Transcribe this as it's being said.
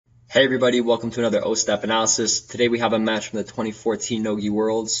Hey everybody, welcome to another O-Step analysis. Today we have a match from the 2014 Nogi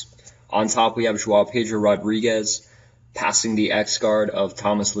Worlds. On top we have Joao Pedro Rodrigues passing the X-guard of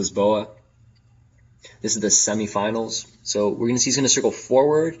Thomas Lisboa. This is the semifinals. So we're going to see he's going to circle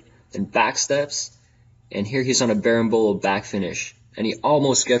forward, then back steps, and here he's on a berimbolo back finish. And he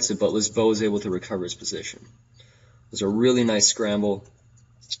almost gets it, but Lisboa is able to recover his position. It was a really nice scramble.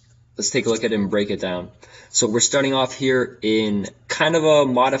 Let's take a look at it and break it down. So we're starting off here in kind of a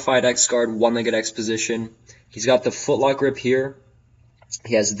modified X-guard, one-legged X position. He's got the footlock grip here.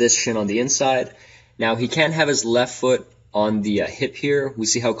 He has this shin on the inside. Now he can't have his left foot on the hip here. We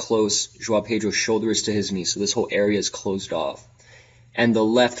see how close Joao Pedro's shoulder is to his knee, so this whole area is closed off. And the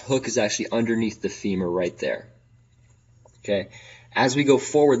left hook is actually underneath the femur right there. Okay. As we go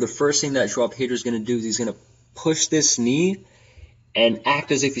forward, the first thing that Joao Pedro is going to do is he's going to push this knee and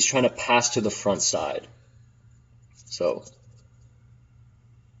act as if he's trying to pass to the front side. So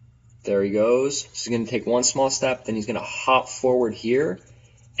there he goes. So he's going to take one small step, then he's going to hop forward here,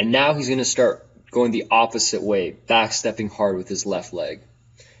 and now he's going to start going the opposite way, back-stepping hard with his left leg.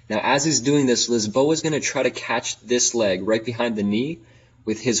 Now as he's doing this, Lisboa is going to try to catch this leg right behind the knee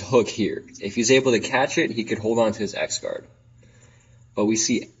with his hook here. If he's able to catch it, he could hold on to his X-guard. But we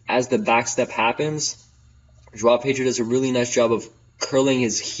see as the back step happens, Joao Pedro does a really nice job of curling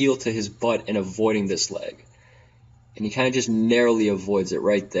his heel to his butt and avoiding this leg. And he kind of just narrowly avoids it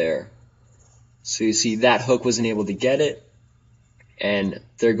right there. So you see that hook wasn't able to get it, and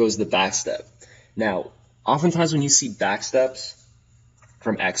there goes the back step. Now, oftentimes when you see back steps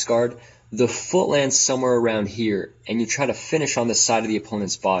from X-guard, the foot lands somewhere around here, and you try to finish on the side of the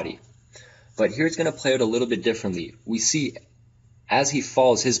opponent's body. But here it's going to play out a little bit differently. We see as he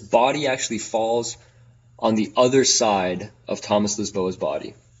falls, his body actually falls on the other side of Thomas Lisboa's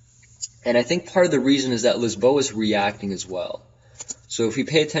body. And I think part of the reason is that Lisboa is reacting as well. So if we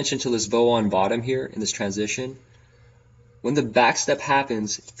pay attention to Lisboa on bottom here in this transition, when the back step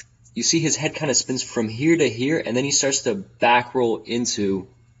happens, you see his head kind of spins from here to here, and then he starts to back roll into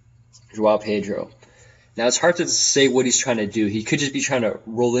Joao Pedro. Now it's hard to say what he's trying to do. He could just be trying to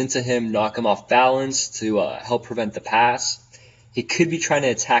roll into him, knock him off balance to help prevent the pass. He could be trying to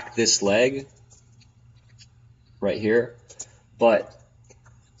attack this leg right here, but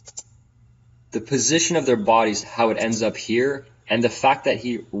the position of their bodies, how it ends up here, and the fact that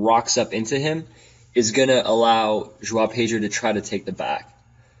he rocks up into him is going to allow Joao Pedro to try to take the back.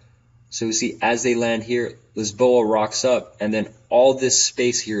 So you see, as they land here, Lisboa rocks up, and then all this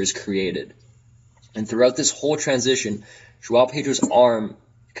space here is created. And throughout this whole transition, Joao Pedro's arm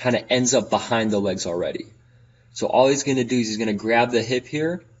kind of ends up behind the legs already. So all he's going to do is he's going to grab the hip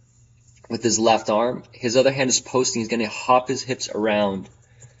here with his left arm. His other hand is posting. He's going to hop his hips around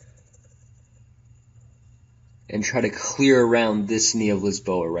and try to clear around this knee of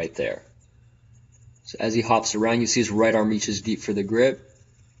Lisboa right there. So as he hops around, you see his right arm reaches deep for the grip.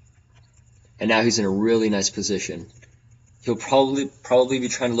 And now he's in a really nice position. He'll probably be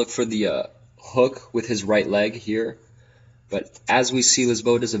trying to look for the hook with his right leg here. But as we see,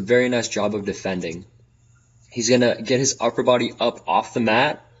 Lisboa does a very nice job of defending. He's going to get his upper body up off the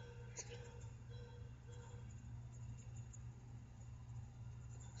mat.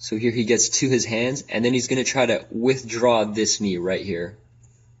 So here he gets to his hands, and then he's going to try to withdraw this knee right here.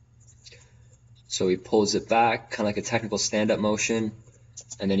 So he pulls it back, kind of like a technical stand-up motion,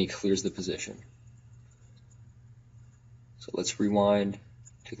 and then he clears the position. So let's rewind,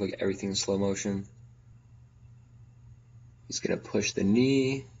 take a look at everything in slow motion. He's going to push the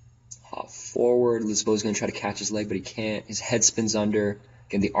knee, hop forward. Lisboa's going to try to catch his leg, but he can't. His head spins under.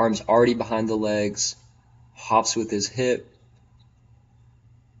 Again, the arm's already behind the legs. Hops with his hip.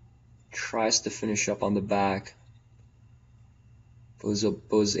 Tries to finish up on the back.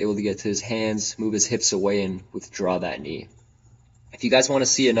 Lisboa's able to get to his hands, move his hips away, and withdraw that knee. If you guys want to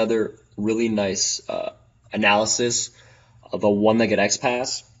see another really nice analysis of a one-legged X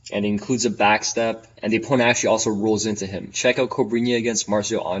pass, and it includes a back step, and the opponent actually also rolls into him, check out Cobrinha against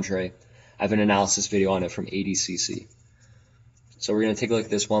Marcio Andre. I have an analysis video on it from ADCC. So we're going to take a look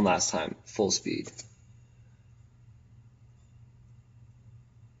at this one last time, full speed.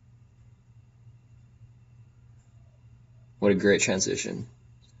 What a great transition.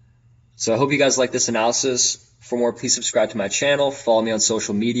 So I hope you guys like this analysis. For more, please subscribe to my channel. Follow me on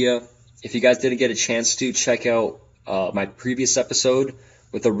social media. If you guys didn't get a chance to, check out my previous episode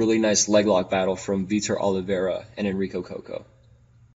with a really nice leg lock battle from Vitor Oliveira and Enrico Coco.